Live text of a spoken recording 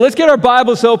Let's get our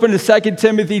Bibles open to 2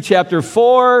 Timothy chapter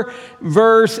 4,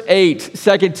 verse 8.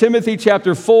 2 Timothy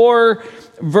chapter 4,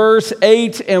 verse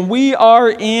 8. And we are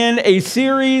in a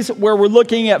series where we're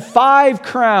looking at 5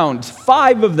 crowns,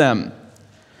 5 of them,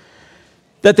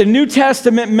 that the New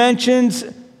Testament mentions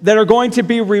that are going to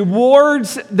be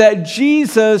rewards that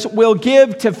Jesus will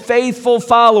give to faithful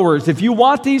followers. If you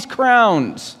want these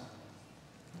crowns,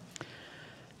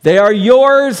 they are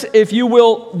yours if you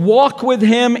will walk with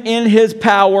him in his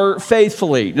power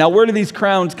faithfully. Now, where do these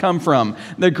crowns come from?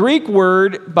 The Greek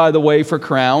word, by the way, for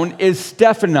crown is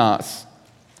Stephanos.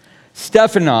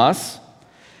 Stephanos.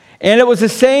 And it was the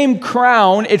same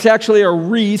crown, it's actually a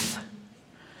wreath,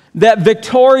 that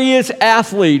victorious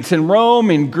athletes in Rome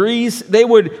and Greece, they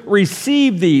would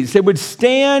receive these. They would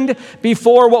stand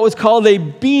before what was called a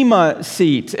bema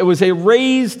seat. It was a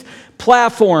raised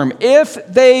platform. If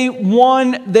they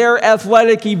won their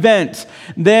athletic event,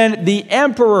 then the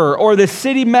emperor or the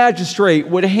city magistrate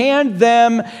would hand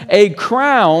them a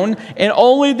crown, and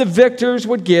only the victors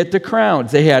would get the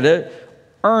crowns. They had to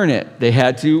earn it. They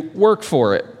had to work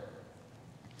for it.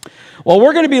 Well,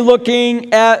 we're going to be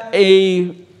looking at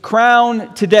a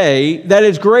crown today that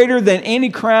is greater than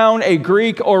any crown a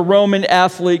Greek or Roman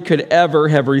athlete could ever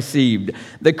have received.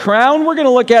 The crown we're going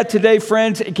to look at today,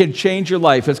 friends, it can change your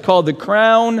life. It's called the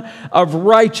crown of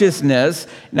righteousness.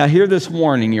 Now, hear this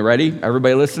warning. You ready?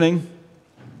 Everybody listening?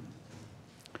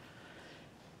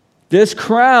 This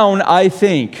crown, I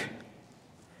think,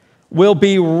 will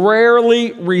be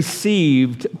rarely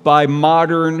received by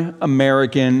modern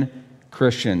American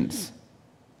Christians.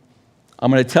 I'm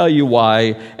going to tell you why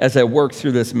as I work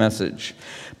through this message.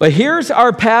 But here's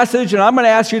our passage, and I'm going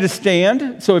to ask you to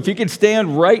stand. So if you could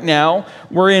stand right now,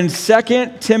 we're in 2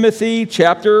 Timothy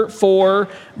chapter 4,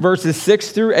 verses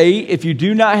 6 through 8. If you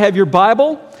do not have your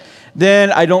Bible,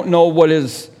 then I don't know what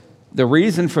is the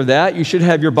reason for that. You should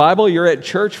have your Bible. You're at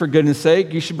church, for goodness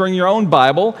sake. You should bring your own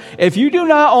Bible. If you do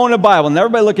not own a Bible, and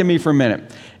everybody look at me for a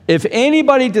minute. If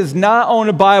anybody does not own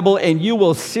a Bible and you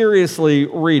will seriously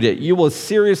read it, you will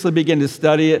seriously begin to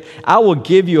study it, I will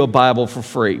give you a Bible for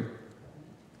free.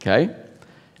 Okay?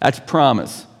 That's a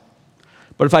promise.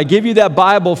 But if I give you that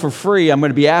Bible for free, I'm going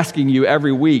to be asking you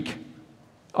every week,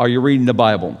 are you reading the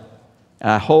Bible?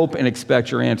 And I hope and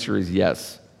expect your answer is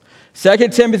yes. 2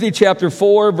 Timothy chapter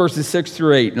 4, verses 6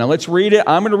 through 8. Now let's read it.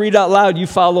 I'm going to read out loud. You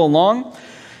follow along.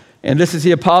 And this is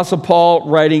the Apostle Paul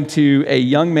writing to a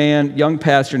young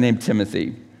pastor named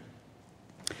Timothy.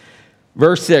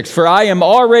 Verse 6, "For I am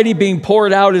already being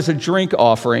poured out as a drink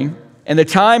offering, and the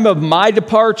time of my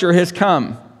departure has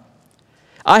come.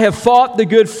 I have fought the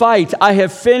good fight. I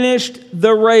have finished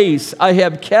the race. I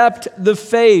have kept the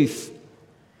faith.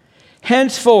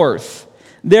 Henceforth,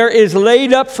 there is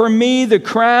laid up for me the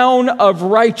crown of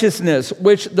righteousness,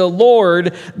 which the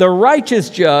Lord, the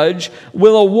righteous judge,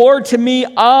 will award to me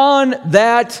on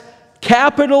that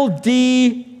capital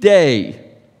D day."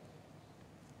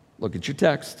 Look at your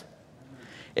text.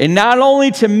 "And not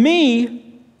only to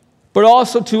me, but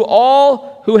also to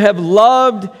all who have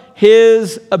loved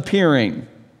his appearing."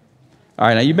 All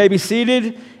right, now you may be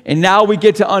seated, and now we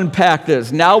get to unpack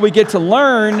this. Now we get to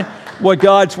learn what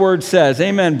God's word says.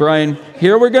 Amen, Brian.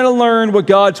 Here we're going to learn what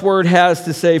God's word has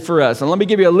to say for us. And let me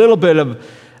give you a little bit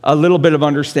of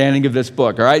understanding of this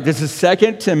book, all right? This is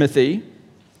 2 Timothy.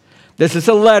 This is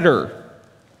a letter.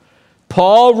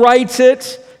 Paul writes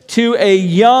it to a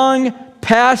young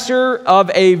pastor of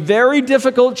a very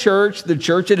difficult church, the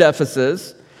church at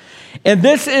Ephesus. And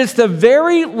this is the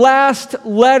very last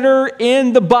letter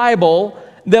in the Bible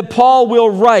that Paul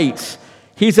will write.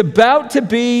 He's about to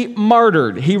be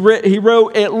martyred. He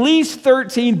wrote at least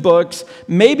 13 books,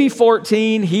 maybe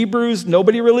 14. Hebrews,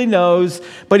 nobody really knows.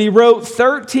 But he wrote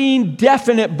 13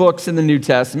 definite books in the New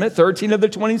Testament, 13 of the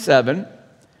 27.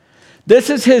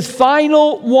 This is his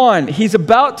final one. He's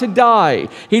about to die.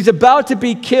 He's about to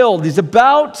be killed. He's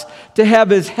about to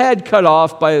have his head cut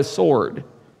off by a sword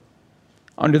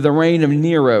under the reign of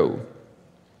Nero.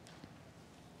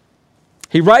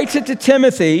 He writes it to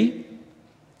Timothy.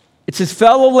 It's his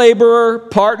fellow laborer,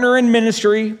 partner in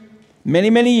ministry, many,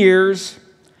 many years.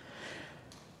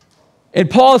 And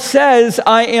Paul says,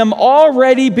 I am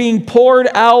already being poured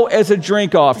out as a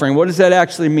drink offering. What does that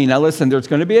actually mean? Now listen, there's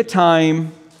going to be a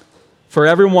time for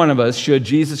every one of us, should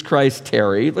Jesus Christ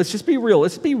tarry. Let's just be real.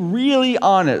 Let's be really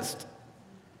honest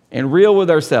and real with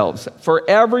ourselves. For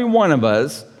every one of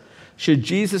us, should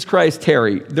Jesus Christ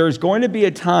tarry, there's going to be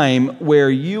a time where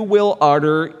you will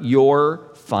utter your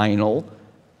final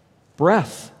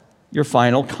breath, your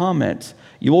final comment.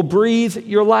 You will breathe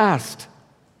your last.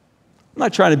 I'm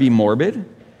not trying to be morbid,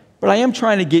 but I am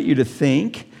trying to get you to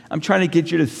think. I'm trying to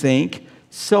get you to think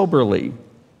soberly.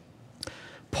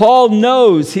 Paul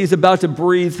knows he's about to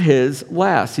breathe his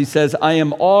last. He says, I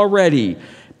am already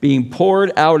being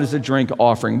poured out as a drink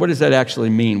offering. What does that actually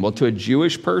mean? Well, to a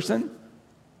Jewish person,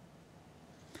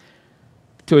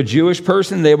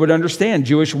 they would understand.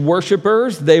 Jewish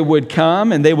worshipers, they would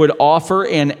come and they would offer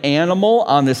an animal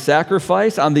on the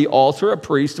sacrifice, on the altar. A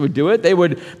priest would do it. They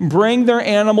would bring their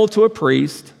animal to a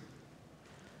priest.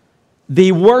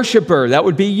 The worshiper, that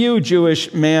would be you,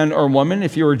 Jewish man or woman,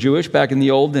 if you were Jewish back in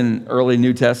the Old and early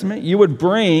New Testament. You would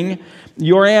bring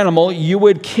your animal. You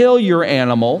would kill your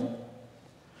animal.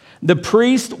 The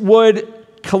priest would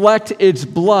collect its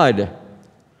blood.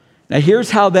 Now,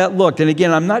 here's how that looked. And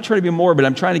again, I'm not trying to be morbid.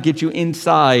 I'm trying to get you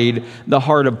inside the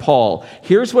heart of Paul.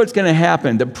 Here's what's going to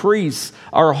happen. The priests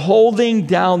are holding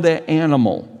down the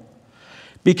animal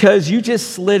because you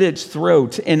just slit its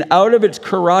throat, and out of its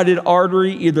carotid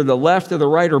artery, either the left or the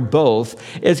right or both,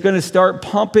 it's going to start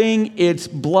pumping its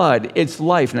blood, its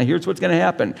life. Now, here's what's going to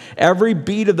happen. Every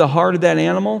beat of the heart of that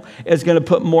animal is going to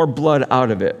put more blood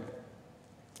out of it.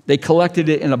 They collected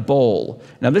it in a bowl.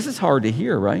 Now, this is hard to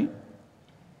hear, right?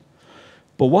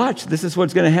 But watch, this is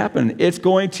what's going to happen. It's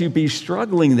going to be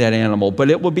struggling, that animal,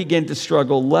 but it will begin to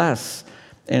struggle less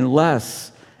and less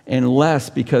and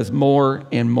less because more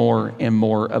and more and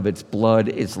more of its blood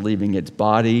is leaving its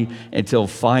body until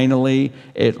finally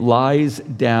it lies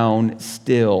down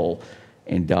still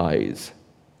and dies.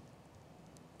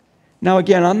 Now,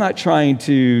 again, I'm not trying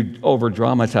to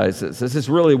over-dramatize this. This is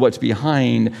really what's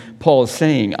behind Paul's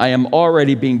saying. I am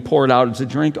already being poured out as a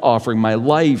drink offering. My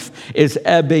life is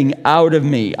ebbing out of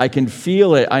me. I can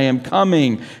feel it. I am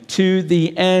coming to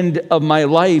the end of my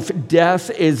life. Death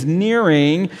is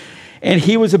nearing, and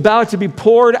he was about to be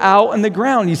poured out on the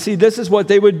ground. You see, this is what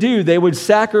they would do. They would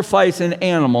sacrifice an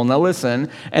animal. Now, listen,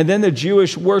 and then the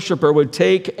Jewish worshiper would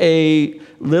take a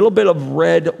little bit of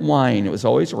red wine. It was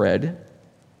always red.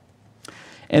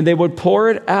 And they would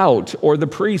pour it out, or the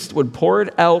priest would pour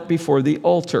it out before the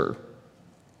altar.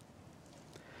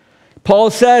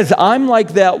 Paul says, I'm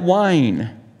like that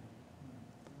wine.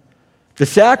 The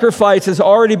sacrifice has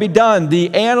already been done.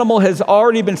 The animal has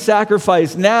already been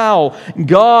sacrificed. Now,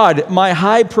 God, my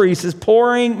high priest, is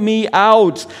pouring me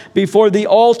out before the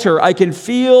altar. I can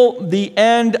feel the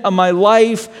end of my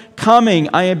life coming.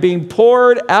 I am being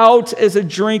poured out as a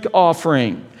drink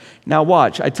offering. Now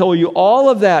watch, I told you all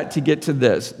of that to get to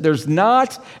this. There's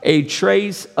not a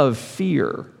trace of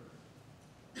fear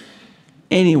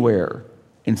anywhere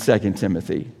in 2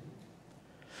 Timothy.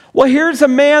 Well, here's a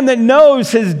man that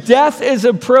knows his death is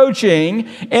approaching,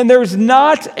 and there's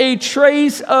not a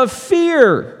trace of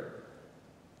fear.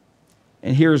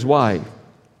 And here's why.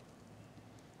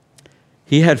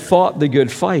 He had fought the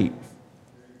good fight.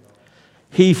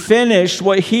 He finished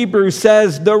what Hebrews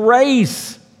says, the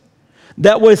race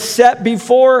that was set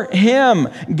before him.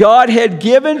 God had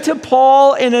given to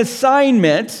Paul an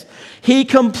assignment. He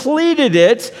completed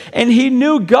it, and he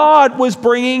knew God was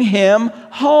bringing him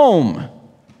home.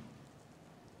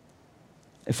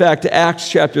 In fact, Acts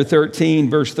chapter 13,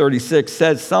 verse 36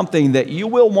 says something that you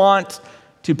will want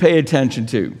to pay attention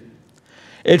to.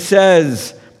 It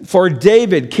says, for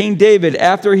David, King David,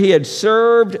 after he had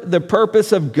served the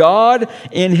purpose of God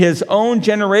in his own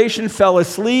generation, fell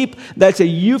asleep. That's a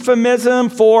euphemism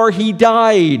for he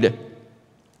died.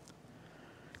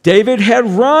 David had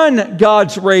run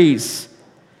God's race.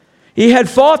 He had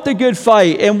fought the good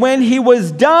fight. And when he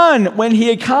was done, when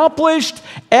he accomplished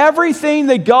everything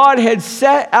that God had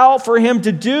set out for him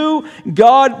to do,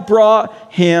 God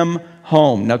brought him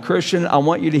home. Now, Christian, I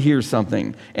want you to hear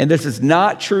something. And this is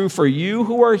not true for you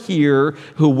who are here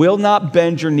who will not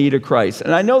bend your knee to Christ.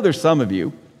 And I know there's some of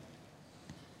you.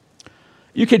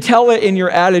 You can tell it in your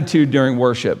attitude during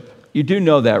worship. You do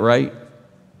know that, right?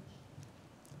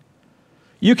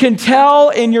 You can tell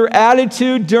in your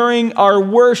attitude during our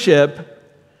worship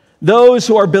those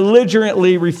who are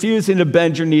belligerently refusing to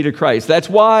bend your knee to Christ. That's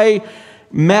why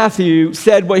Matthew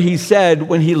said what he said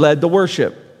when he led the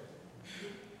worship.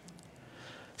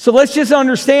 So let's just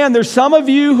understand, there's some of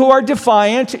you who are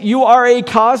defiant. You are a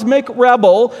cosmic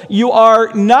rebel. You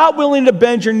are not willing to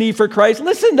bend your knee for Christ.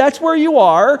 Listen, that's where you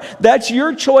are. That's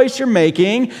your choice you're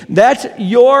making. That's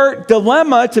your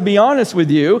dilemma, to be honest with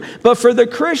you. But for the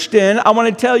Christian, I want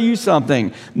to tell you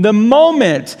something. The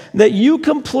moment that you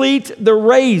complete the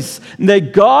race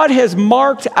that God has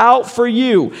marked out for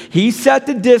you, He set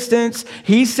the distance,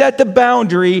 He set the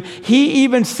boundary, He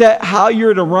even set how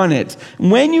you're to run it.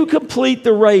 When you complete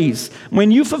the race,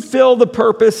 when you fulfill the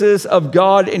purposes of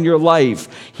God in your life,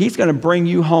 He's going to bring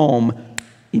you home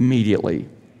immediately.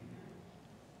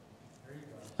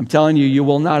 I'm telling you, you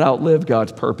will not outlive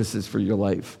God's purposes for your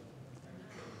life.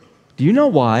 Do you know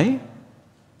why?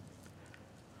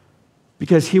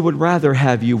 Because he would rather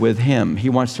have you with him. He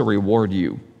wants to reward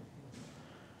you.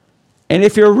 And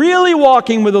if you're really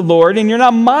walking with the Lord and you're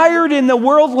not mired in the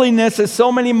worldliness as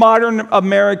so many modern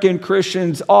American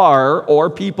Christians are, or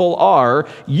people are,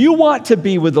 you want to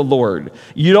be with the Lord.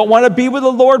 You don't want to be with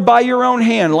the Lord by your own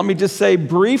hand. Let me just say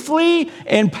briefly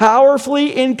and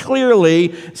powerfully and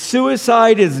clearly,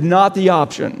 suicide is not the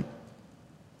option.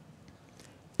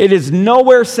 It is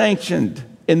nowhere sanctioned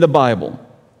in the Bible.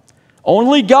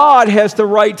 Only God has the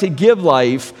right to give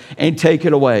life and take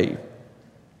it away.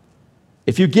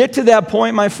 If you get to that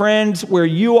point, my friends, where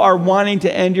you are wanting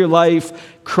to end your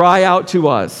life, cry out to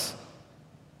us.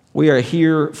 We are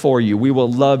here for you. We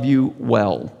will love you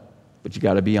well, but you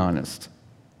got to be honest.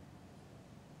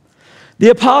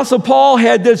 The Apostle Paul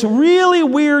had this really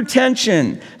weird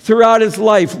tension throughout his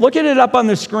life. Look at it up on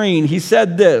the screen. He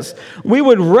said this: we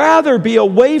would rather be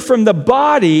away from the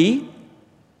body.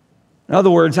 In other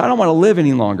words, I don't want to live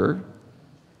any longer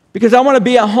because I want to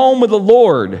be at home with the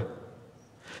Lord.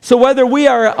 So whether we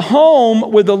are at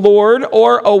home with the Lord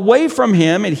or away from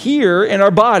him and here in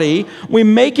our body, we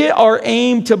make it our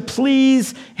aim to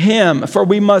please him. For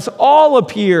we must all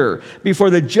appear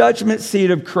before the judgment seat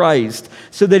of Christ,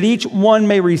 so that each one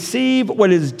may receive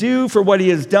what is due for what he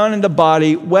has done in the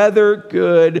body, whether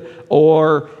good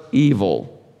or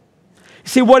evil.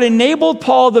 See, what enabled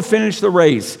Paul to finish the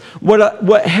race,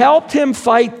 what helped him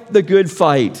fight the good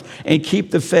fight and keep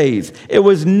the faith, it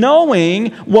was knowing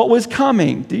what was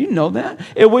coming. Do you know that?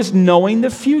 It was knowing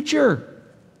the future.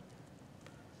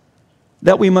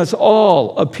 That we must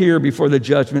all appear before the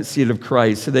judgment seat of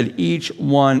Christ, so that each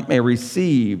one may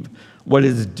receive what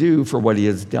is due for what he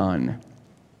has done.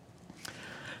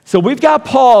 So we've got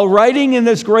Paul writing in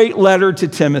this great letter to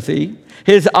Timothy.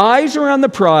 His eyes are on the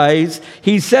prize.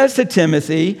 He says to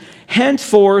Timothy,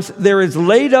 henceforth there is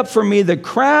laid up for me the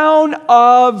crown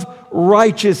of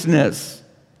righteousness,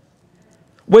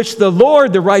 which the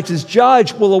Lord, the righteous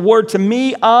judge, will award to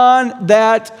me on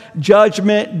that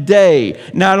judgment day.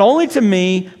 Not only to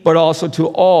me, but also to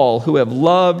all who have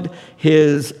loved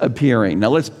his appearing. Now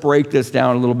let's break this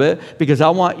down a little bit, because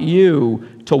I want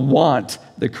you to want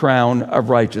the crown of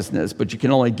righteousness, but you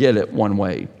can only get it one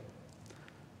way.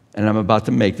 And I'm about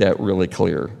to make that really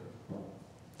clear.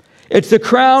 It's the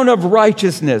crown of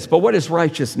righteousness. But what is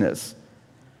righteousness?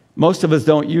 Most of us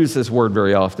don't use this word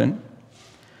very often.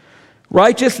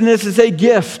 Righteousness is a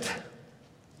gift.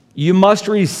 You must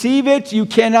receive it. You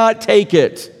cannot take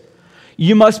it.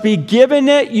 You must be given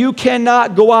it. You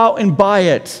cannot go out and buy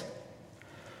it.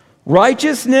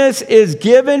 Righteousness is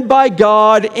given by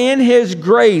God in his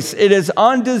grace. It is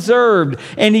undeserved,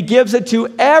 and he gives it to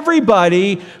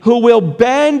everybody who will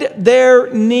bend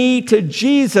their knee to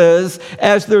Jesus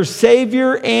as their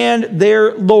Savior and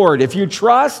their Lord. If you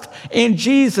trust in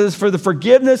Jesus for the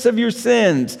forgiveness of your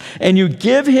sins and you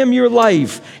give him your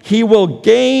life, he will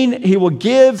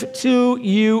give to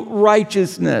you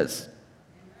righteousness.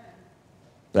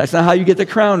 That's not how you get the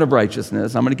crown of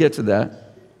righteousness. I'm going to get to that.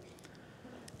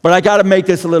 But I got to make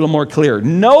this a little more clear.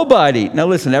 Nobody, now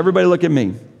listen, everybody look at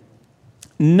me.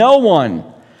 No one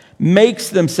makes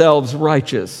themselves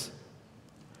righteous.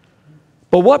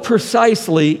 But what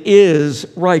precisely is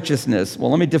righteousness?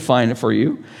 Well, let me define it for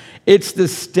you. It's the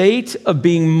state of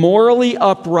being morally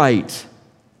upright.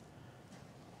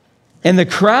 And the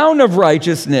crown of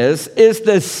righteousness is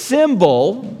the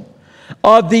symbol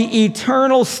of the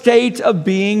eternal state of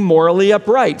being morally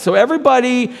upright. So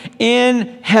everybody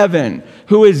in heaven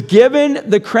who is given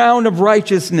the crown of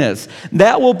righteousness,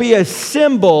 that will be a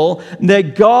symbol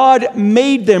that God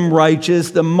made them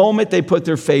righteous the moment they put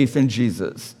their faith in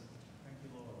Jesus.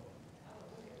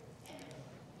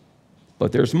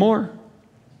 But there's more.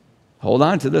 Hold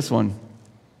on to this one.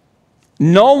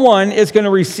 No one is going to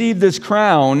receive this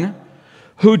crown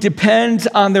who depends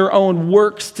on their own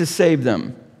works to save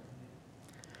them.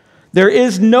 There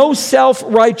is no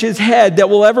self-righteous head that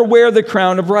will ever wear the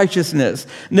crown of righteousness.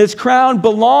 And this crown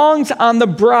belongs on the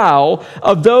brow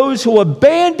of those who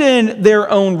abandon their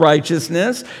own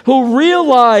righteousness, who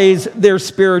realize their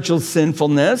spiritual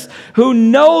sinfulness, who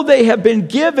know they have been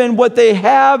given what they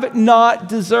have not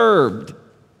deserved.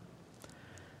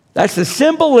 That's the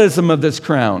symbolism of this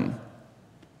crown.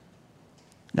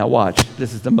 Now watch.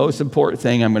 This is the most important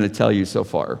thing I'm going to tell you so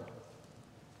far.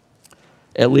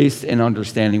 At least in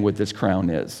understanding what this crown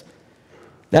is.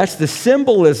 That's the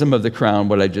symbolism of the crown,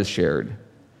 what I just shared.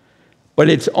 But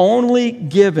it's only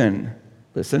given,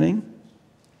 listening?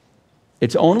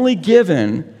 It's only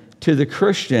given to the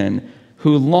Christian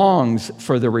who longs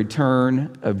for the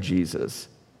return of Jesus.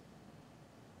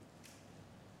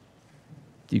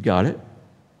 You got it?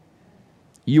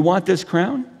 You want this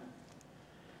crown?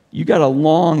 You got to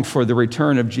long for the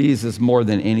return of Jesus more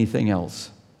than anything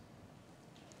else.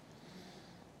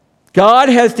 God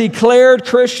has declared,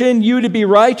 Christian, you to be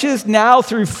righteous now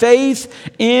through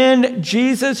faith in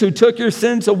Jesus who took your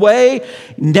sins away.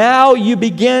 Now you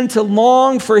begin to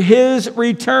long for his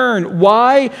return.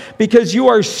 Why? Because you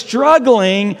are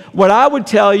struggling, what I would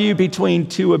tell you, between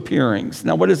two appearings.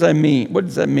 Now, what does that mean? What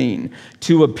does that mean?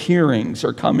 Two appearings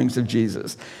or comings of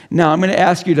Jesus. Now, I'm going to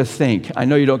ask you to think. I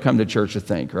know you don't come to church to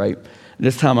think, right?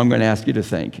 This time I'm going to ask you to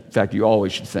think. In fact, you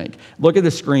always should think. Look at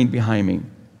the screen behind me.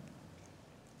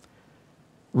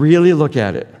 Really look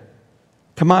at it.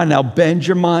 Come on now, bend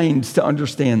your minds to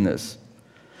understand this.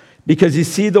 Because you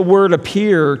see the word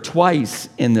appear twice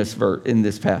in this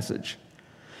passage.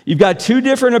 You've got two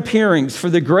different appearings. For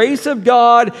the grace of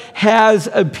God has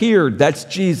appeared. That's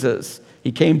Jesus.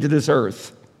 He came to this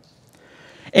earth.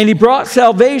 And he brought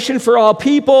salvation for all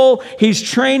people. He's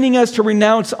training us to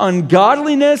renounce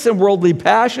ungodliness and worldly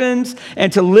passions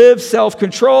and to live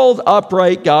self-controlled,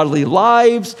 upright, godly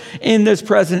lives in this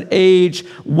present age,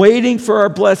 waiting for our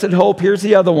blessed hope. Here's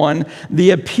the other one, the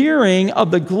appearing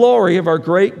of the glory of our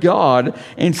great God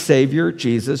and Savior,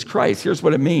 Jesus Christ. Here's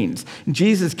what it means.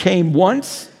 Jesus came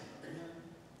once,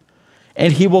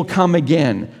 and he will come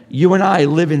again. You and I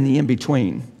live in the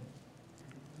in-between.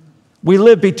 We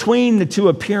live between the two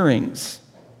appearings.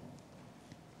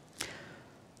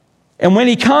 And when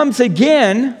he comes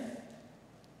again,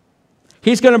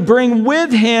 he's going to bring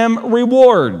with him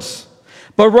rewards.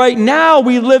 But right now,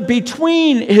 we live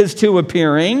between his two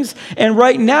appearings, and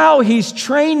right now, he's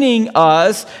training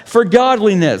us for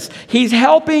godliness. He's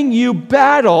helping you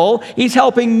battle, he's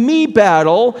helping me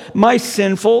battle my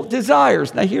sinful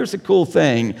desires. Now, here's the cool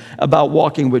thing about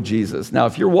walking with Jesus. Now,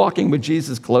 if you're walking with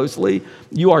Jesus closely,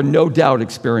 you are no doubt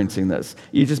experiencing this.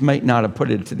 You just might not have put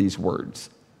it into these words.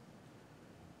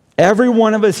 Every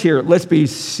one of us here, let's be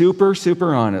super,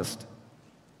 super honest.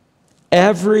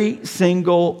 Every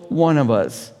single one of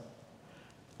us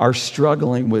are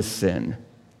struggling with sin,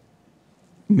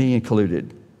 me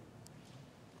included.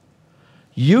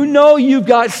 You know you've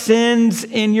got sins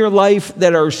in your life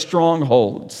that are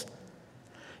strongholds.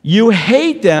 You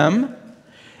hate them.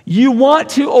 You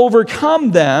want to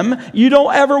overcome them. You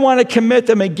don't ever want to commit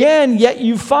them again, yet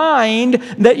you find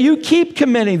that you keep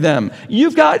committing them.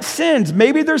 You've got sins.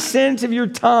 Maybe they're sins of your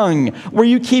tongue where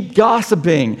you keep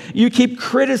gossiping, you keep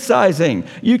criticizing,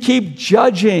 you keep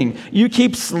judging, you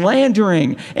keep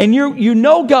slandering, and you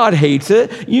know God hates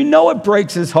it. You know it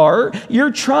breaks his heart.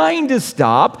 You're trying to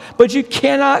stop, but you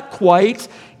cannot quite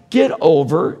get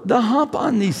over the hump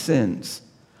on these sins.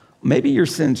 Maybe your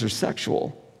sins are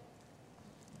sexual.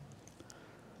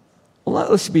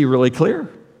 Well, let's be really clear.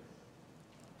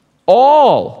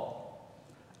 All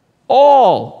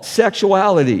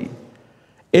sexuality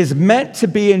is meant to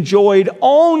be enjoyed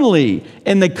only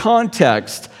in the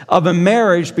context of a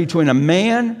marriage between a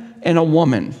man and a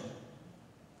woman.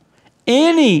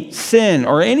 Any sin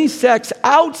or any sex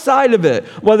outside of it,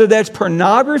 whether that's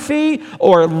pornography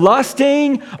or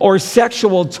lusting or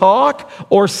sexual talk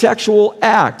or sexual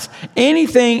acts,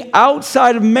 anything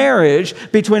outside of marriage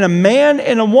between a man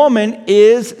and a woman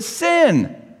is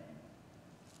sin.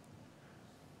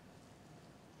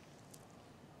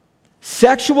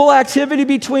 Sexual activity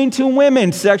between two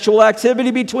women, sexual activity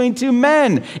between two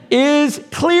men is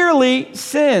clearly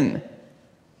sin.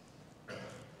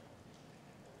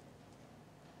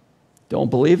 Don't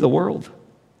believe the world.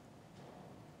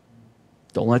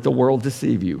 Don't let the world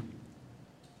deceive you.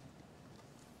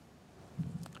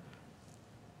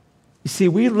 You see,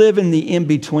 we live in the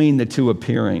in-between the two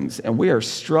appearings, and we are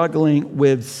struggling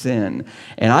with sin.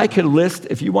 And I could list,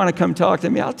 if you want to come talk to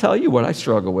me, I'll tell you what I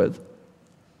struggle with.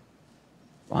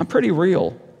 I'm pretty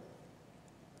real.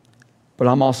 But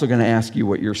I'm also going to ask you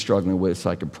what you're struggling with so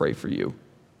I can pray for you.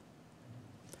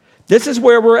 This is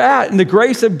where we're at, and the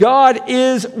grace of God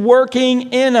is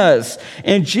working in us,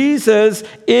 and Jesus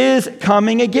is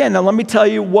coming again. Now, let me tell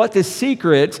you what the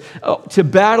secret to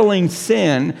battling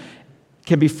sin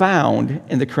can be found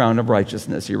in the crown of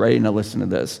righteousness. You ready? Now, listen to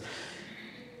this.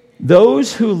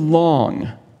 Those who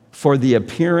long for the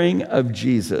appearing of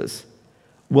Jesus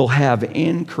will have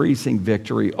increasing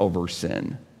victory over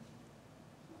sin.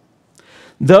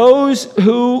 Those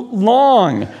who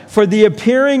long for the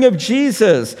appearing of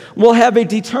Jesus will have a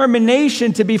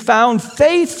determination to be found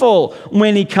faithful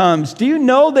when he comes. Do you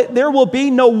know that there will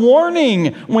be no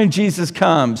warning when Jesus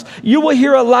comes? You will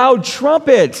hear a loud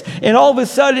trumpet, and all of a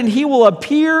sudden he will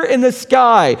appear in the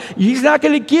sky. He's not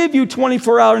going to give you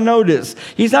 24-hour notice.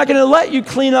 He's not going to let you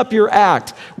clean up your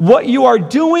act. What you are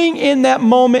doing in that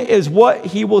moment is what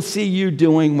he will see you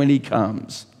doing when he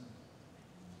comes.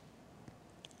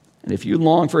 And if you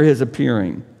long for his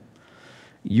appearing,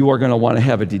 you are going to want to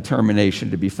have a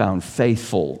determination to be found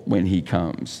faithful when he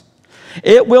comes.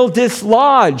 It will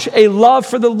dislodge a love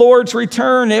for the Lord's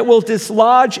return. It will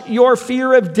dislodge your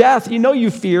fear of death. You know you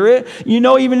fear it. You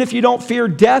know even if you don't fear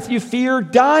death, you fear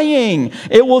dying.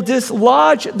 It will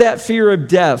dislodge that fear of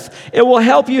death. It will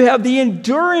help you have the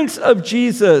endurance of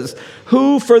Jesus,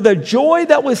 who for the joy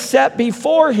that was set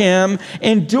before him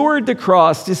endured the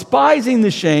cross, despising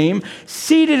the shame,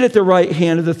 seated at the right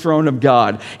hand of the throne of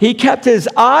God. He kept his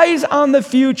eyes on the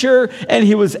future, and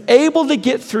he was able to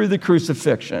get through the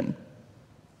crucifixion.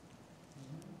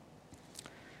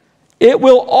 It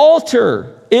will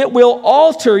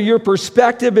alter your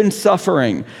perspective in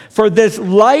suffering. For this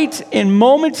light and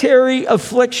momentary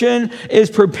affliction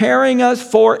is preparing us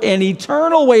for an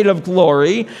eternal weight of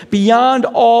glory beyond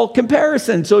all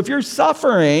comparison. So if you're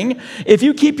suffering, if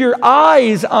you keep your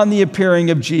eyes on the appearing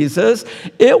of Jesus,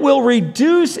 it will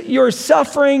reduce your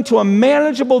suffering to a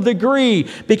manageable degree,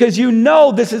 because you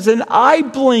know this is an eye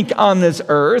blink on this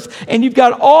earth, and you've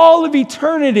got all of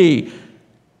eternity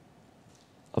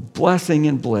of blessing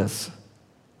and bliss.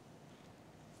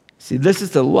 See, this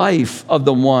is the life of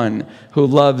the one who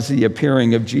loves the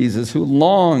appearing of Jesus, who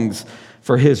longs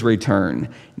for his return.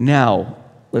 Now,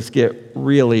 let's get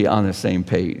really on the same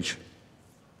page.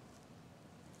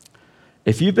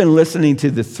 If you've been listening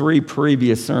to the 3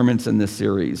 previous sermons in this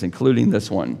series, including this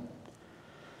one,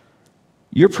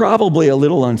 you're probably a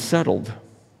little unsettled.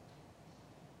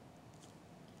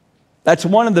 That's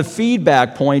one of the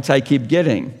feedback points I keep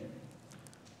getting.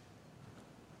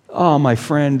 Oh, my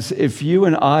friends, if you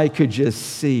and I could just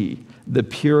see the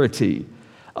purity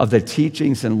of the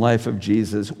teachings and life of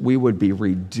Jesus, we would be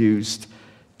reduced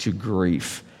to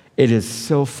grief. It is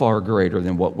so far greater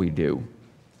than what we do.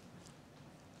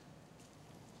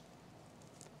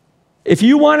 If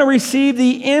you want to receive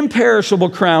the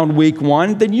imperishable crown week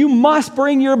 1, then you must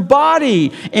bring your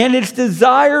body and its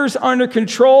desires under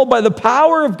control by the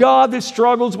power of God that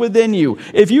struggles within you.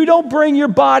 If you don't bring your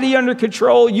body under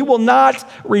control, you will not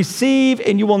receive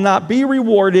and you will not be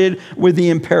rewarded with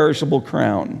the imperishable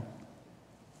crown.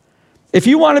 If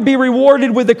you want to be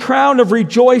rewarded with the crown of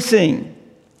rejoicing,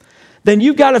 then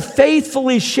you've got to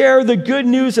faithfully share the good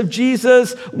news of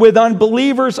Jesus with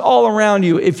unbelievers all around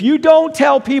you. If you don't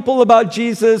tell people about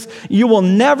Jesus, you will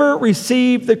never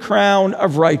receive the crown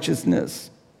of righteousness.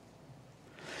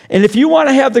 And if you want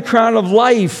to have the crown of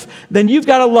life, then you've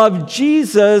got to love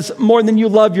Jesus more than you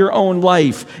love your own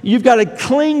life. You've got to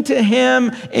cling to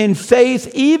him in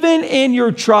faith, even in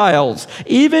your trials,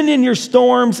 even in your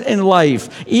storms in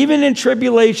life, even in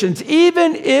tribulations,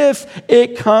 even if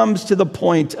it comes to the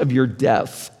point of your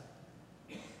death.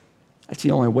 That's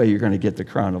the only way you're going to get the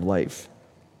crown of life.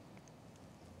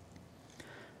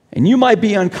 And you might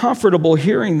be uncomfortable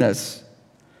hearing this.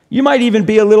 You might even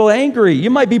be a little angry. You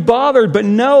might be bothered, but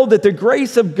know that the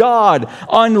grace of God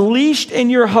unleashed in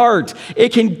your heart,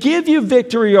 it can give you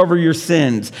victory over your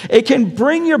sins. It can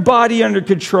bring your body under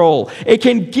control. It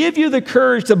can give you the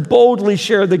courage to boldly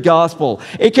share the gospel.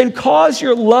 It can cause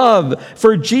your love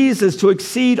for Jesus to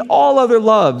exceed all other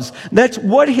loves. That's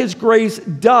what his grace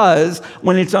does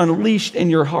when it's unleashed in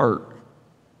your heart.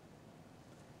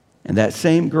 And that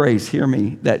same grace, hear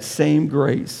me, that same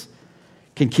grace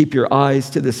can keep your eyes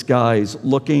to the skies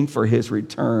looking for his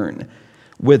return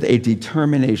with a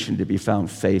determination to be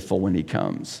found faithful when he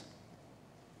comes.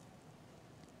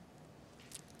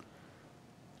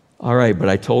 All right, but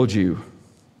I told you,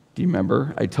 do you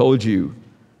remember? I told you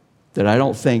that I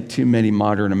don't think too many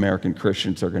modern American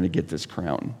Christians are going to get this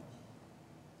crown.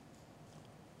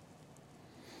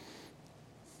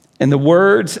 And the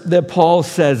words that Paul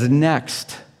says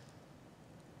next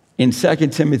in 2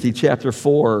 Timothy chapter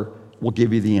 4 will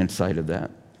give you the insight of that.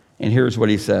 And here's what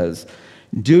he says.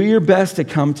 Do your best to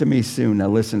come to me soon. Now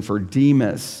listen, for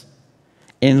Demas,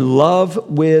 in love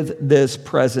with this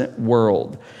present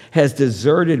world, has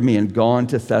deserted me and gone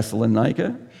to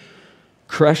Thessalonica.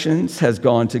 Crescens has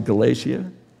gone to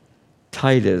Galatia.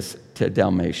 Titus to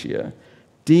Dalmatia.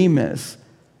 Demas,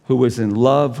 who was in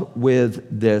love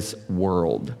with this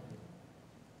world,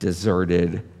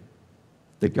 deserted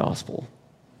the gospel.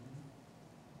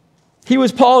 He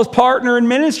was Paul's partner in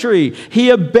ministry.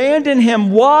 He abandoned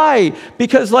him. Why?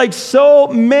 Because like so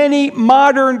many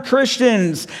modern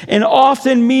Christians, and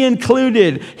often me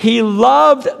included, he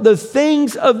loved the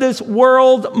things of this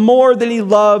world more than he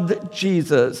loved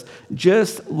Jesus,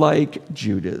 just like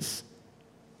Judas.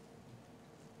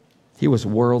 He was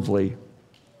worldly.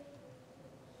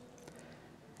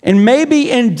 And maybe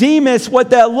in Demas,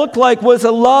 what that looked like was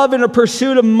a love and a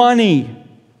pursuit of money,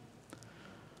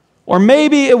 Or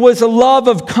maybe it was a love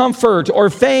of comfort or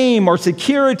fame or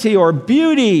security or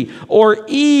beauty or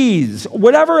ease.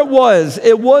 Whatever it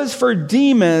was for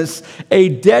Demas a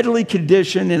deadly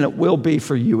condition, and it will be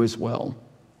for you as well.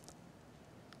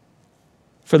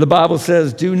 For the Bible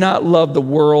says, do not love the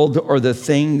world or the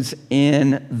things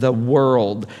in the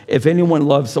world. If anyone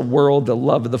loves the world, the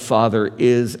love of the Father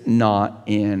is not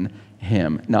in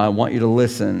him. Now I want you to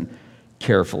listen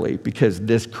carefully, because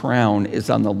this crown is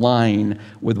on the line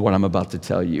with what I'm about to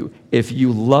tell you. If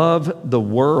you love the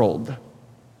world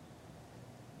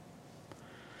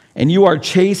and you are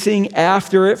chasing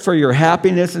after it for your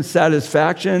happiness and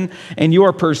satisfaction, and you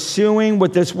are pursuing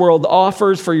what this world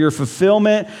offers for your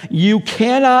fulfillment, you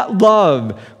cannot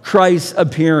love Christ's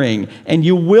appearing, and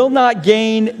you will not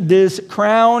gain this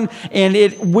crown, and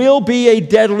it will be a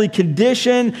deadly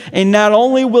condition. And not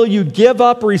only will you give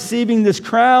up receiving this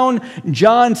crown,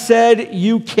 John said,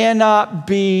 you cannot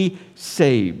be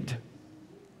saved.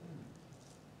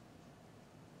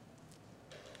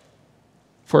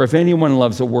 For if anyone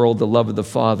loves the world, the love of the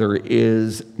Father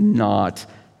is not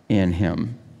in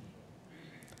him.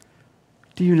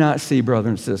 Do you not see, brother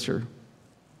and sister?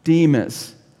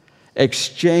 Demas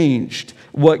exchanged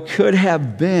what could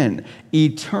have been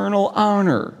eternal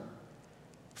honor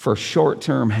for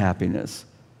short-term happiness,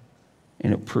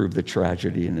 and it proved the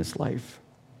tragedy in his life.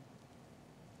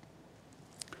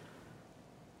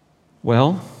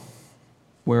 Well,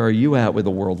 where are you at with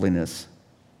the worldliness?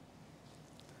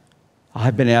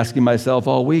 I've been asking myself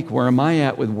all week, where am I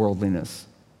at with worldliness?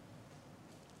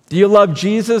 Do you love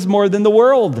Jesus more than the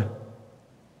world?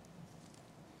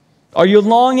 Are you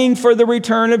longing for the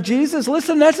return of Jesus?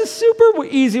 Listen, that's a super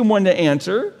easy one to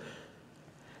answer.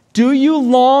 Do you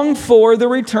long for the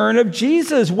return of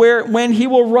Jesus, when he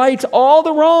will right all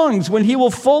the wrongs, when he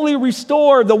will fully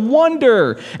restore the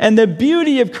wonder and the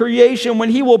beauty of creation, when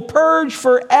he will purge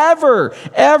forever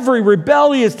every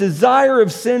rebellious desire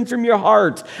of sin from your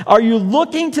heart? Are you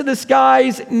looking to the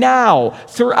skies now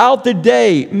throughout the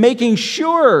day, making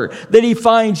sure that he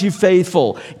finds you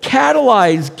faithful,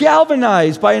 catalyzed,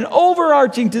 galvanized by an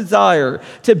overarching desire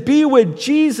to be with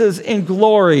Jesus in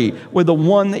glory, with the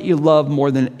one that you love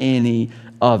more than any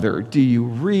other? Do you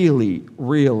really,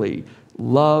 really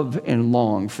love and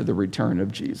long for the return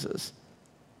of Jesus?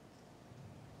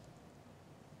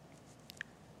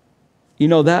 You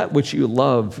know, that which you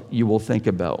love, you will think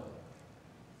about.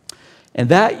 And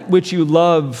that which you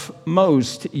love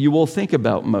most, you will think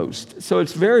about most. So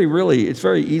it's very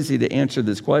easy to answer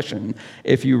this question.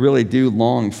 If you really do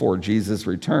long for Jesus'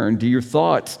 return, do your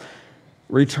thoughts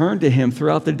return to him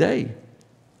throughout the day,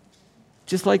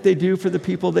 just like they do for the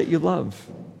people that you love?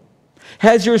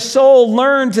 Has your soul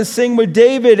learned to sing with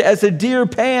David, as a deer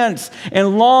pants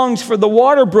and longs for the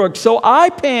water brook, so I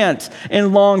pant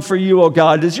and long for you, O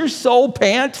God? Does your soul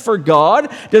pant for God?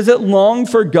 Does it long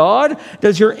for God?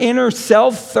 Does your inner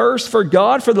self thirst for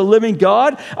God, for the living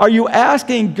God? Are you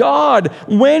asking God,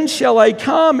 when shall I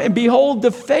come and behold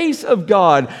the face of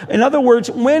God? In other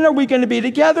words, when are we going to be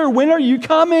together? When are you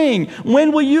coming?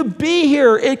 When will you be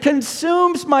here? It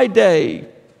consumes my day.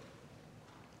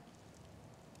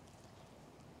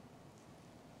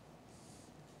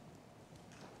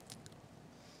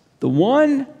 The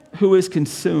one who is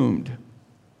consumed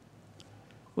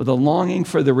with a longing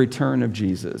for the return of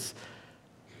Jesus,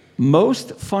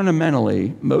 most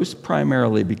fundamentally, most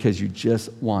primarily because you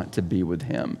just want to be with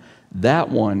him, that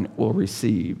one will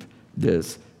receive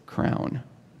this crown.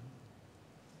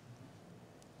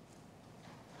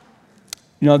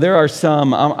 You know, there are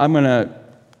some, I'm going to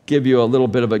give you a little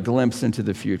bit of a glimpse into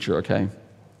the future, okay?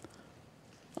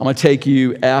 I'm going to take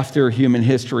you after human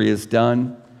history is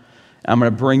done. I'm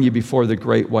going to bring you before the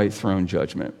great white throne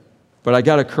judgment. But I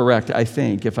got to correct, I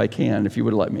think, if I can, if you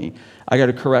would let me, I got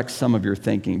to correct some of your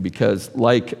thinking, because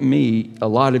like me, a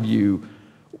lot of you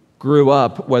grew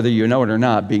up, whether you know it or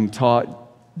not, being taught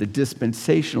the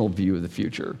dispensational view of the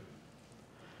future.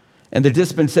 And the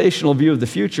dispensational view of the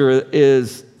future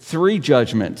is 3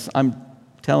 judgments. I'm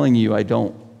telling you, I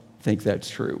don't think that's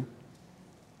true.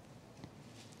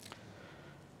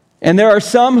 And there are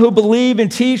some who believe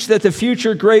and teach that the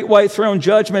future great white throne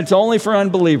judgment is only for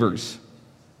unbelievers.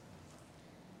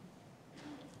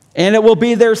 And it will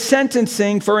be their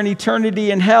sentencing for an eternity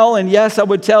in hell. And yes, I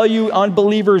would tell you,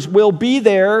 unbelievers will be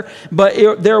there,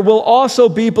 but there will also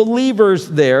be believers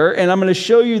there. And I'm going to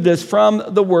show you this from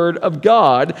the Word of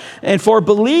God. And for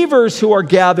believers who are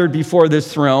gathered before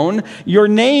this throne, your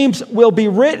names will be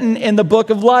written in the book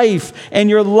of life, and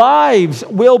your lives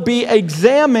will be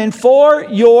examined for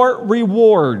your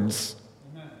rewards.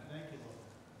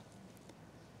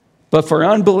 But for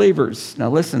unbelievers, now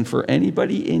listen, for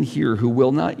anybody in here who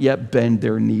will not yet bend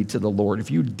their knee to the Lord, if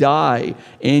you die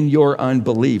in your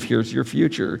unbelief, here's your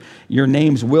future. Your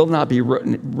names will not be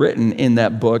written in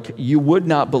that book. You would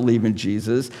not believe in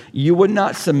Jesus. You would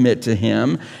not submit to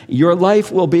him. Your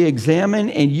life will be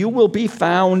examined and you will be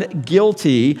found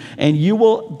guilty and you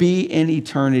will be in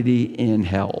eternity in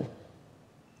hell.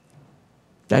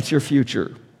 That's your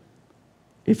future.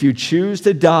 If you choose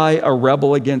to die a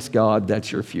rebel against God,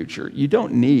 that's your future. You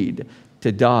don't need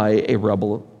to die a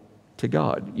rebel to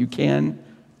God. You can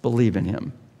believe in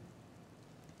him.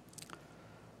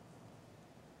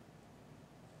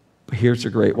 But here's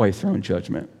the great white throne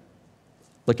judgment.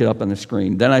 Look it up on the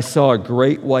screen. Then I saw a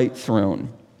great white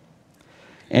throne,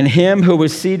 and him who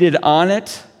was seated on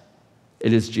it,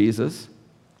 it is Jesus.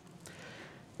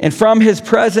 And from his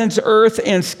presence, earth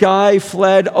and sky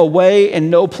fled away, and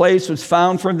no place was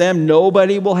found for them.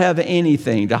 Nobody will have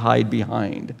anything to hide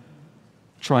behind,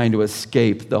 trying to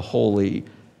escape the holy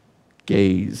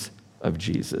gaze of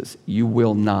Jesus. You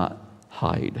will not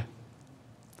hide.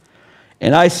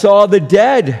 And I saw the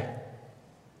dead,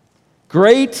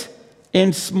 great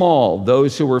and small,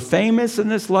 those who were famous in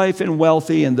this life and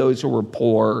wealthy, and those who were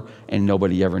poor and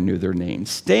nobody ever knew their names,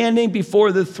 standing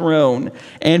before the throne,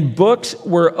 and books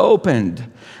were opened.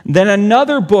 Then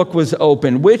another book was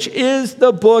opened, which is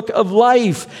the book of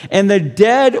life, and the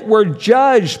dead were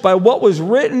judged by what was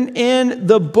written in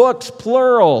the books,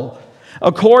 plural,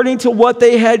 according to what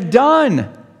they had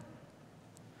done.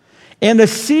 And the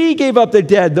sea gave up the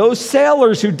dead, those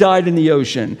sailors who died in the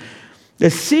ocean. The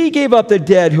sea gave up the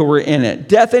dead who were in it.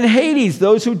 Death and Hades,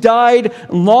 those who died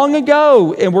long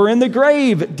ago and were in the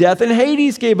grave. Death and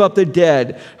Hades gave up the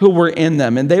dead who were in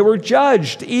them, and they were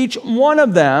judged. Each one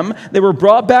of them, they were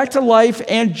brought back to life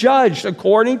and judged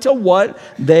according to what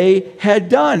they had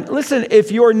done. Listen,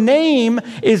 if your name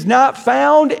is not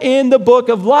found in the book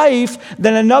of life,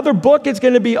 then another book is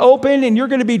going to be opened, and you're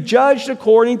going to be judged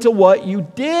according to what you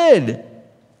did.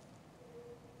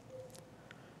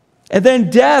 And then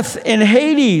death and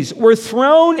Hades were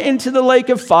thrown into the lake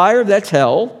of fire. That's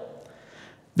hell.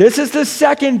 This is the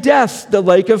second death, the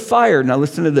lake of fire. Now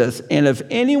listen to this. And if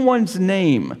anyone's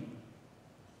name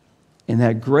in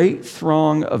that great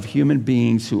throng of human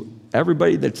beings, who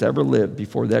everybody that's ever lived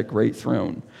before that great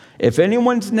throne, if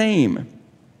anyone's name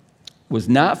was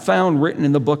not found written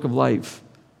in the book of life,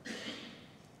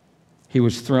 he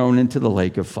was thrown into the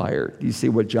lake of fire. Do you see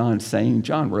what John's saying?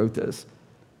 John wrote this.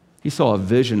 He saw a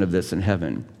vision of this in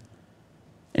heaven.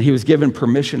 And he was given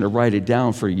permission to write it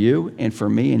down for you and for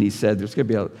me. And he said, there's going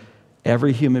to be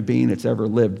every human being that's ever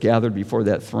lived gathered before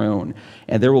that throne.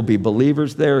 And there will be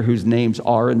believers there whose names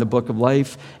are in the book of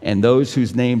life. And those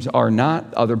whose names are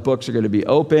not, other books are going to be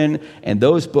open. And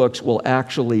those books will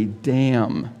actually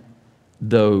damn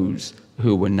those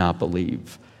who would not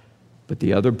believe. But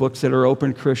the other books that are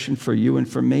open, Christian, for you and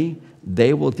for me,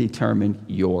 they will determine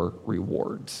your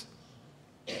rewards.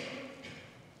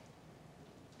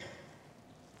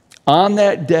 On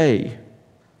that day,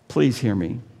 please hear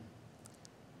me,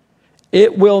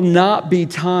 it will not be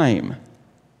time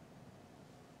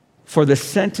for the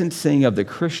sentencing of the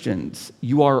Christians.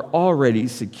 You are already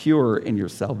secure in your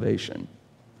salvation.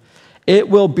 It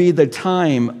will be the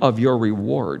time of your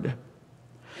reward.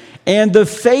 And the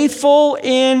faithful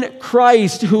in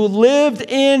Christ who lived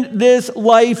in this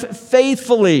life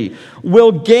faithfully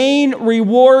will gain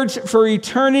rewards for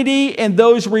eternity, and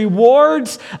those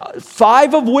rewards,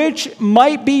 5 of which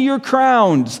might be your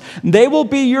crowns. They will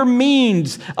be your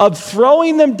means of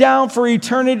throwing them down for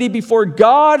eternity before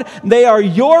God. They are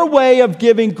your way of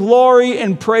giving glory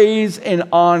and praise and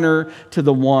honor to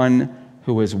the one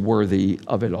who is worthy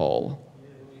of it all.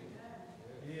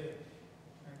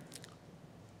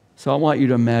 So I want you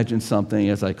to imagine something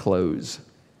as I close.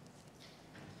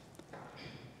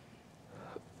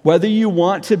 Whether you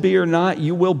want to be or not,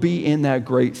 you will be in that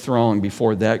great throng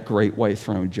before that great white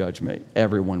throne judgment.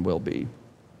 Everyone will be.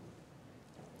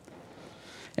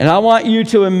 And I want you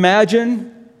to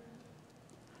imagine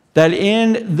that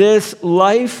in this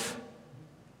life,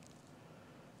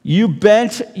 you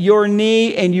bent your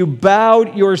knee and you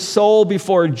bowed your soul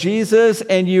before Jesus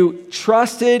and you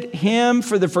trusted him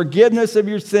for the forgiveness of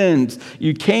your sins.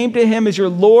 You came to him as your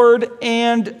Lord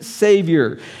and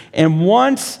Savior. And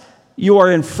once you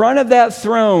are in front of that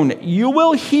throne, you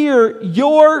will hear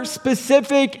your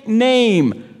specific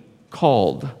name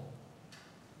called.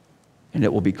 And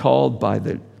it will be called by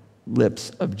the lips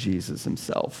of Jesus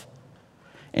himself.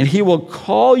 And he will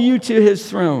call you to his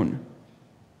throne.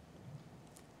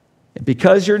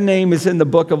 Because your name is in the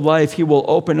book of life, he will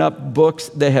open up books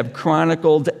that have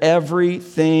chronicled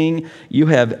everything you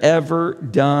have ever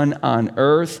done on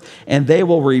earth, and they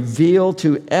will reveal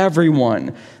to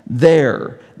everyone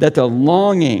there that the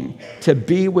longing to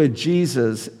be with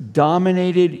Jesus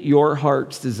dominated your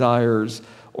heart's desires,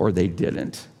 or they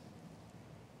didn't.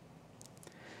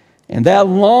 And that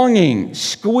longing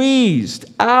squeezed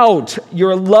out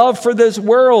your love for this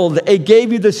world. It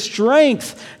gave you the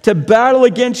strength to battle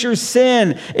against your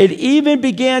sin. It even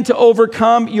began to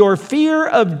overcome your fear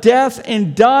of death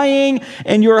and dying,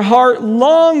 and your heart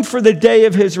longed for the day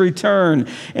of his return.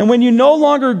 And when you no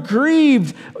longer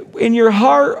grieved in your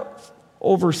heart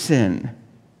over sin,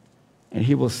 and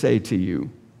he will say to you,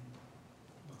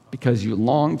 because you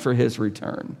long for his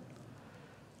return,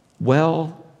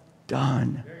 well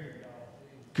done,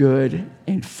 good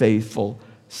and faithful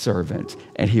servant.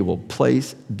 And he will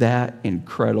place that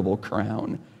incredible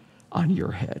crown on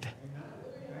your head.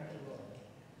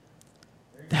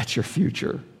 That's your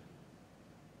future.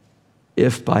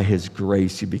 If by his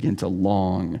grace you begin to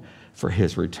long for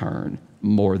his return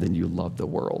more than you love the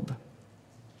world.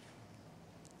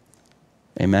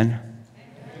 Amen?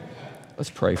 Let's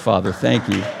pray. Father, thank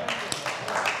you.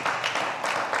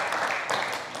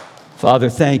 Father,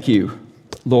 thank you,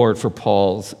 Lord, for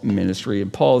Paul's ministry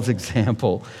and Paul's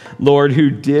example. Lord, who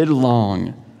did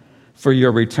long for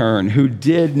your return, who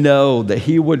did know that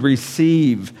he would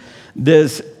receive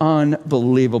this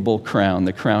unbelievable crown,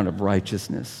 the crown of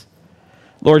righteousness.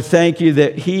 Lord, thank you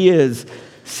that he is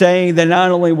saying that not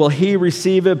only will he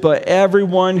receive it, but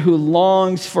everyone who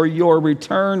longs for your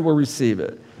return will receive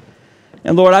it.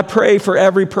 And Lord, I pray for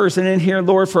every person in here,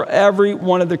 Lord, for every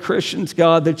one of the Christians,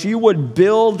 God, that you would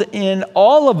build in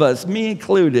all of us, me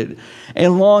included, a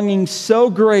longing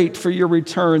so great for your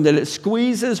return that it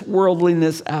squeezes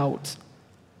worldliness out.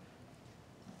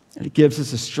 And it gives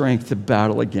us the strength to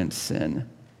battle against sin.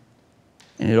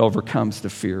 And it overcomes the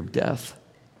fear of death.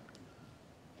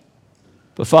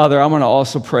 But Father, I want to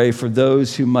also pray for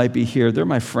those who might be here. They're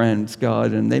my friends,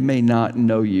 God, and they may not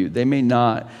know you. They may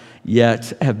not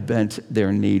yet have bent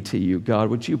their knee to you. God,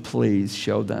 would you please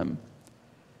show them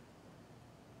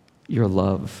your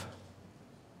love?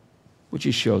 Would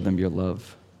you show them your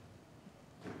love?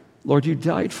 Lord, you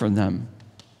died for them.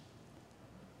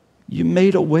 You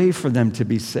made a way for them to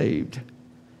be saved.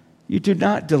 You do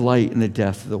not delight in the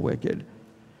death of the wicked.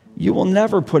 You will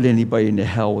never put anybody into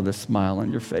hell with a smile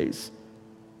on your face.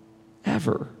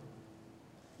 Ever.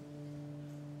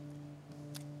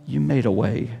 You made a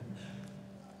way.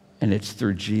 And it's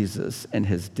through Jesus and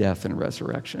his death and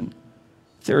resurrection.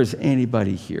 If there is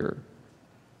anybody here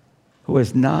who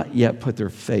has not yet put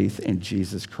their faith in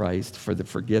Jesus Christ for the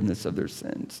forgiveness of their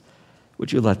sins,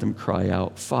 would you let them cry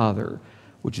out, Father,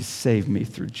 would you save me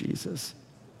through Jesus?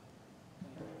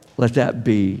 Let that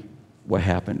be what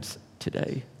happens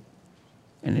today.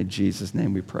 And in Jesus'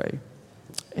 name we pray.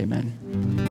 Amen.